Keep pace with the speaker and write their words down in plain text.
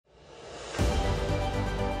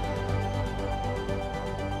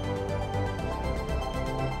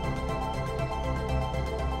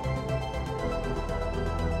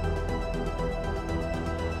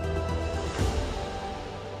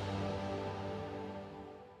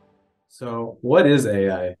So, what is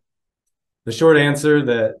AI? The short answer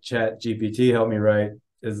that ChatGPT helped me write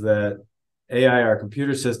is that AI are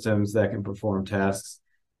computer systems that can perform tasks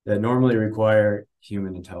that normally require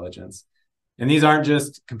human intelligence. And these aren't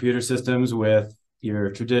just computer systems with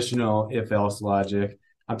your traditional if-else logic.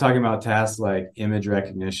 I'm talking about tasks like image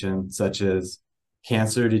recognition, such as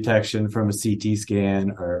cancer detection from a CT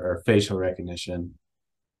scan or facial recognition.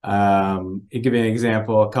 It give you an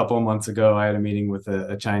example. A couple of months ago, I had a meeting with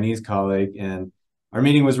a Chinese colleague, and our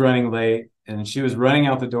meeting was running late. And she was running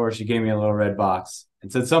out the door. She gave me a little red box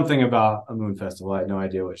and said something about a moon festival. I had no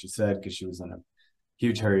idea what she said because she was in a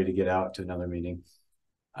huge hurry to get out to another meeting.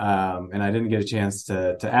 And I didn't get a chance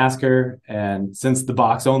to ask her. And since the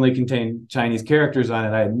box only contained Chinese characters on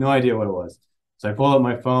it, I had no idea what it was. So I pulled up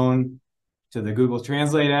my phone to the Google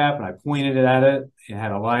Translate app and I pointed it at it. It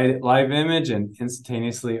had a live image and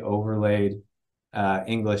instantaneously overlaid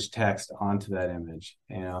English text onto that image.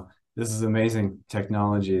 This is amazing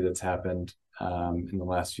technology that's happened in the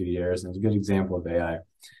last few years, and it's a good example of AI.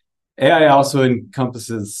 AI also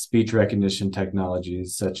encompasses speech recognition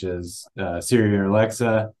technologies such as Siri or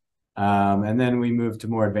Alexa. And then we move to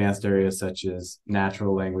more advanced areas such as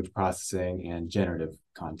natural language processing and generative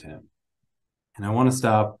content. And I want to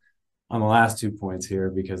stop on the last 2 points here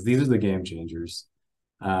because these are the game changers.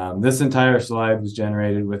 This entire slide was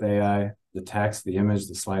generated with AI, the text, the image,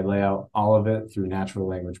 the slide layout, all of it through natural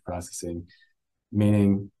language processing,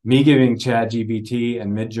 meaning me giving ChatGPT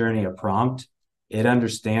and Midjourney a prompt, it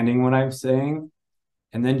understanding what I'm saying,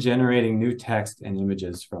 and then generating new text and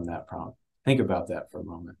images from that prompt. Think about that for a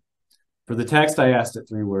moment. For the text, I asked it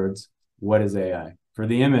 3 words. What is AI? For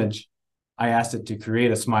the image, I asked it to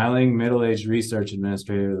create a smiling middle-aged research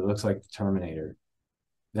administrator that looks like the Terminator.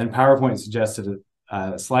 Then PowerPoint suggested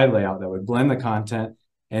a slide layout that would blend the content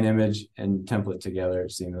and image and template together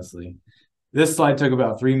seamlessly. This slide took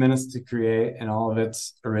about 3 minutes to create, and all of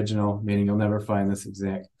it's original, meaning you'll never find this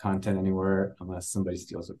exact content anywhere unless somebody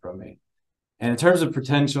steals it from me. And in terms of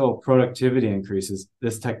potential productivity increases,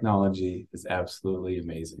 this technology is absolutely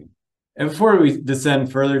amazing. And before we descend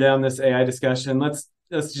further down this AI discussion, let's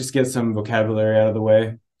just get some vocabulary out of the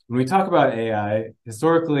way. When we talk about AI,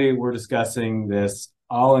 historically, we're discussing this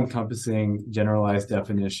all-encompassing generalized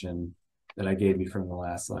definition that I gave you from the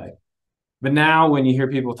last slide. But now when you hear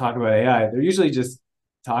people talk about AI, they're usually just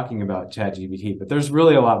talking about ChatGPT, but there's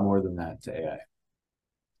really a lot more than that to AI.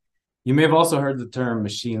 You may have also heard the term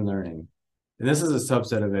machine learning, and this is a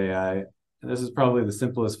subset of AI. And this is probably the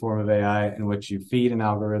simplest form of AI in which you feed an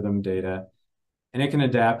algorithm data, and it can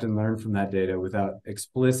adapt and learn from that data without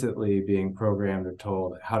explicitly being programmed or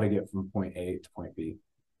told how to get from point A to point B.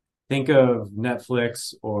 Think of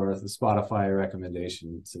Netflix or the Spotify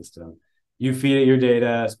recommendation system. You feed it your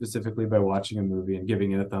data specifically by watching a movie and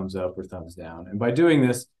giving it a thumbs up or thumbs down. And by doing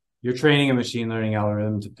this, you're training a machine learning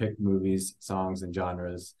algorithm to pick movies, songs, and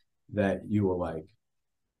genres that you will like.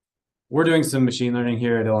 We're doing some machine learning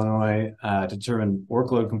here at Illinois to determine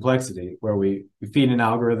workload complexity, where we feed an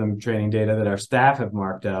algorithm training data that our staff have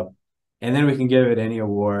marked up, and then we can give it any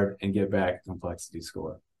award and get back a complexity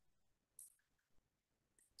score.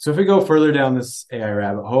 So if we go further down this AI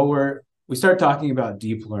rabbit hole, we start talking about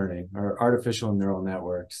deep learning or artificial neural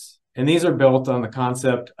networks. And these are built on the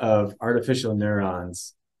concept of artificial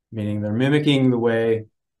neurons, meaning they're mimicking the way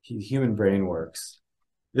the human brain works.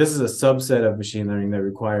 This is a subset of machine learning that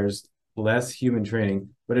requires less human training,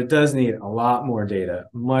 but it does need a lot more data,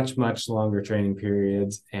 much longer training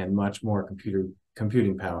periods, and much more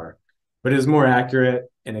computing power. But it is more accurate,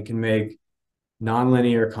 and it can make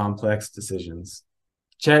nonlinear complex decisions.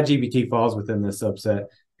 ChatGPT falls within this subset,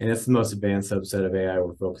 and it's the most advanced subset of AI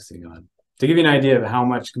we're focusing on. To give you an idea of how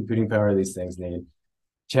much computing power these things need,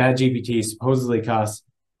 ChatGPT supposedly costs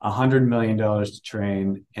 $100 million to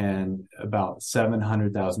train and about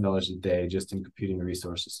 $700,000 a day just in computing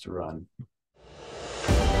resources to run.